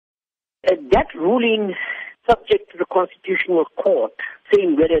That ruling subject to the Constitutional Court,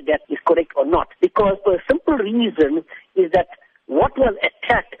 saying whether that is correct or not. Because for a simple reason is that what was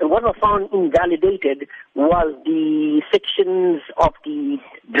attacked and what was found invalidated was the sections of the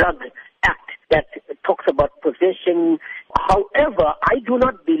Drug Act that talks about possession. However, I do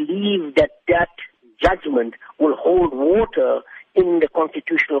not believe that judgment will hold water in the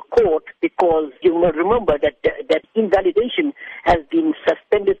Constitutional Court, because you must remember that invalidation has been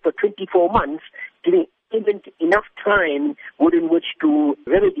suspended for 24 months, giving even enough time within which to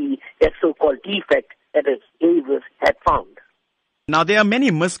remedy that so-called defect that Davis had found. Now, there are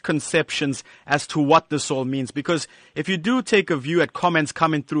many misconceptions as to what this all means, because if you do take a view at comments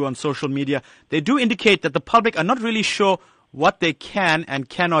coming through on social media, they do indicate that the public are not really sure what they can and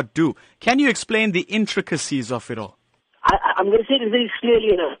cannot do. Can you explain the intricacies of it all? I'm going to say this very clearly,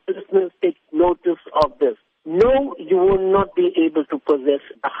 and listeners take notice of this. No, you will not be able to possess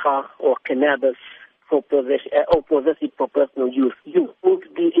Dagga or cannabis or possess it for personal use. You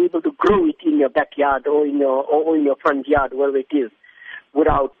won't be able to grow it in your backyard or in your front yard, wherever it is,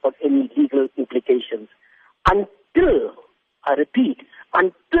 without any legal implications. Until, I repeat,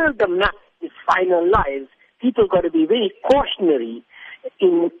 until the map is finalized, people got to be very cautionary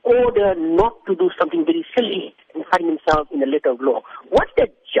in order not to do something very silly and find themselves in a letter of law. What the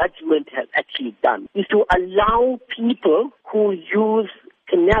judgment has actually done is to allow people who use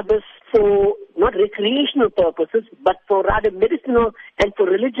cannabis for not recreational purposes, but for rather medicinal and for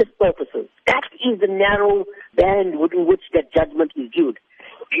religious purposes. That is the narrow band within which that judgment is viewed.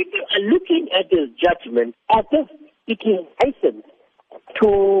 People are looking at this judgment as if it is licensed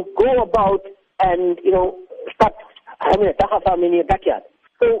to go about and, start having a Dagga farm in your backyard.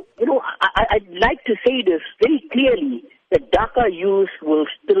 So, I'd like to say this very clearly, that Dagga use will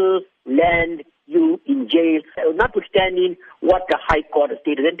still land you in jail, notwithstanding what the High Court has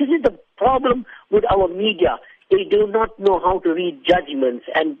stated. And this is the problem with our media. They do not know how to read judgments,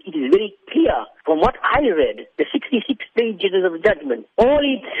 and it is very clear from what I read, the 66 pages of the judgment. All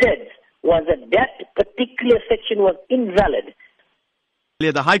it said was that particular section was invalid.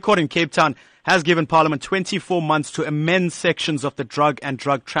 The High Court in Cape Town has given Parliament 24 months to amend sections of the Drug and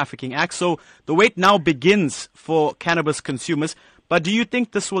Drug Trafficking Act. So the wait now begins for cannabis consumers. But do you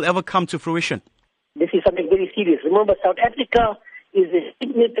think this will ever come to fruition? This is something very serious. Remember, South Africa is a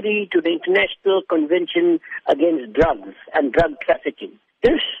signatory to the International Convention Against Drugs and Drug Trafficking.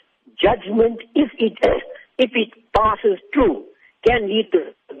 This judgment, if it passes through, can lead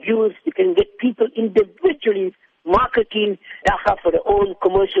to abuse. You can get people individually marketing Dagga for their own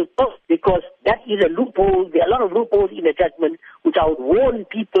commercial purpose, because that is a loophole. There are a lot of loopholes in the judgment, which I would warn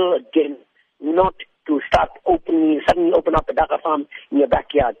people against not to suddenly open up a Dagga farm in your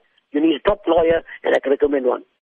backyard. You need a top lawyer, and I can recommend one.